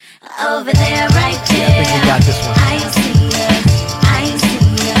over there, right there. I think we got this one. I see ya, I see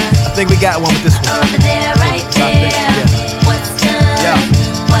ya. I think we got one with this one. Over there, right there. What's up? Yeah.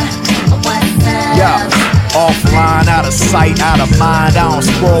 What's up? Yeah. Offline, out of sight, out of mind. I don't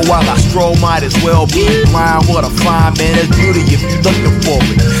scroll while I stroll, might as well be blind. What a fine man, it's beauty if you looking for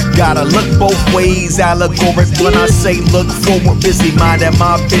it. Gotta look both ways, allegoric when I say look forward. Busy minding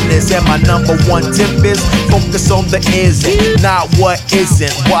my business, and my number one tip is focus on the isn't, not what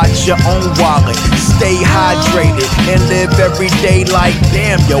isn't. Watch your own wallet, stay hydrated, and live every day like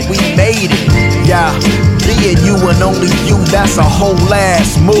damn, yo, we made it. Yeah, being you and only you, that's a whole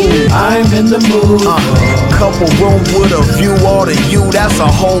ass move. I'm in the mood. Couple room with a view, all to you, that's a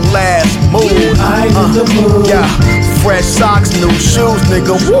whole ass move. I'm in the mood. Yeah, fresh socks, new shoes,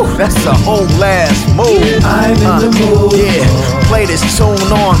 nigga, woo, that's a whole ass move. I'm in the mood. Yeah, play this tune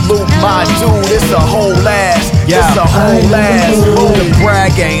on loop, my dude, it's a whole ass, it's a whole ass move. The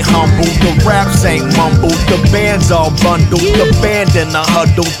brag ain't humble, the raps ain't mumbled, the bands all bundled, the band in the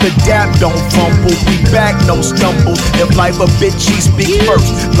huddle, the dap don't fumble, we back, no stumbles. If life a bitch, she speak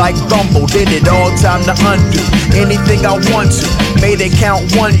first, like Bumble, did it all time to undo. Anything I want to, made it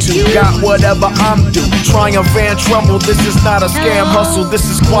count 1, 2, got whatever I'm due. Triumph and trouble, this is not a scam hustle, this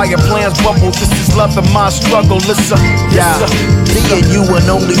is quiet plans bubble, this is love and my struggle. Listen, yeah, being you and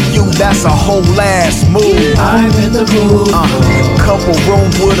only you, that's a whole ass move. I'm in the mood. Couple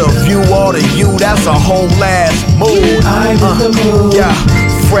rooms with a view, all to you, that's a whole ass move. I'm in the mood. Yeah,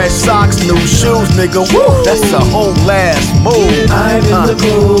 fresh socks, new shoes, nigga, woo, that's a whole ass move. I'm in the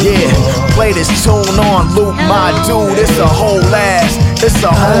mood. Yeah, play this tune on loop, my dude, it's a whole ass, it's a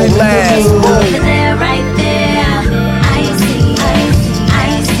whole ass Over move. there, right there. I see ya,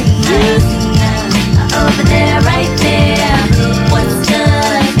 I see ya, I see ya. Over there, right there. What's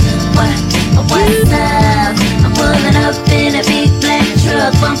good? What's up? I'm pulling up in a big black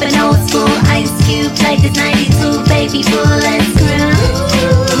truck, bumping old school Ice Cube like it's 92, baby, full and screw.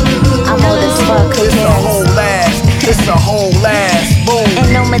 I'm old as fuck, who It's a cares? whole ass, it's a whole ass move.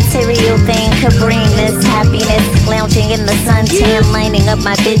 And no material thing could bring this happiness. Lounging in the suntan, lining up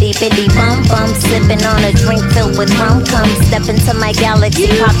my bitty bum bum, sipping on a drink filled with rum. Come step into my galaxy,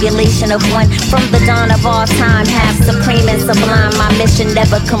 population of one. From the dawn of all time, half supreme and sublime. My mission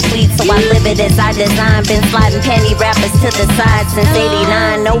never complete, so I live it as I design. Been sliding penny rappers to the side since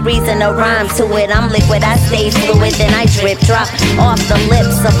 '89. No reason to rhyme to it. I'm liquid, I stay fluid, then I drip drop off the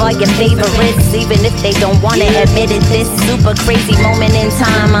lips of all your favorites, even if they don't wanna admit it. This super crazy moment in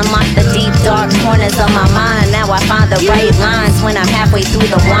time unlock the deep dark corners of my mind. Now I find the right lines when I'm halfway through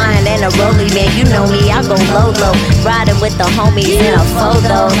the wine. And a rollie, man, you know me, I go low. Riding with the homies in a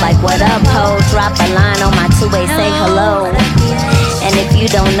photo. Like what up, ho? Drop a line on my two-way, say hello. And if you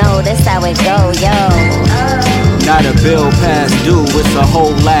don't know, that's how it go, yo. Not a bill past due, it's a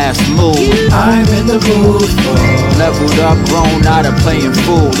whole ass move. I'm in the mood. Leveled up, grown out of playing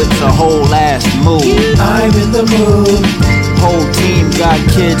fool, it's a whole ass move. I'm in the mood. Whole team got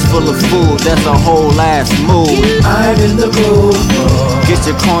kids full of food, that's a whole ass move. I'm in the mood. Get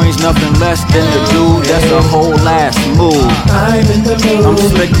your coins, nothing less than the dude, that's a whole ass move. I'm in the mood. I'm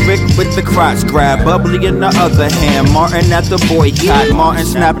slick Rick with the crotch grab, bubbly in the other hand. Martin at the boycott, Martin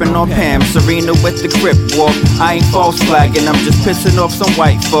snapping on Pam, Serena with the crip walk. I ain't false flagging, I'm just pissing off some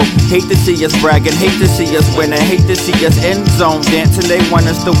white folk. Hate to see us bragging, hate to see us winning, hate to see us end zone dancing. They want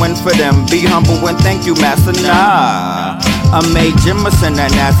us to win for them. Be humble and thank you, Master. Nah, I made Jimerson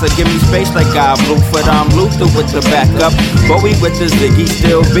at NASA. Give me space like God Bluefoot. I'm Luther with the backup. Bowie with the Ziggy,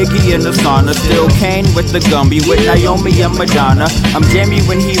 still Biggie in the sauna. Still Kane with the Gumby, with Naomi and Madonna. I'm Jamie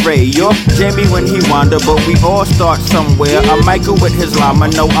when he Ray, you're Jamie when he Wanda. But we all start somewhere. I'm Michael with his llama.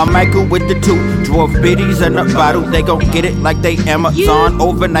 No, I'm Michael with the two dwarf biddies and a bottle. They gon' get it like they Amazon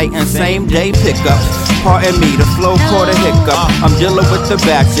overnight and same day pickups. Pardon me, the flow caught a hiccup. I'm dealing with the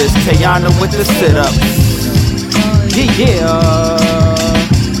batches, Tayana with the sit-ups. Yeah.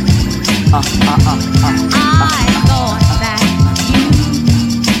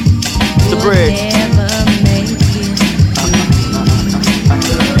 The bridge.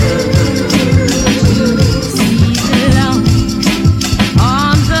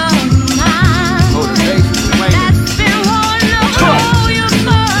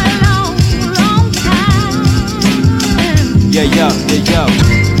 Yo.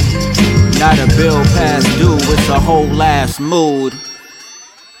 Not a bill past due, it's a whole ass mood.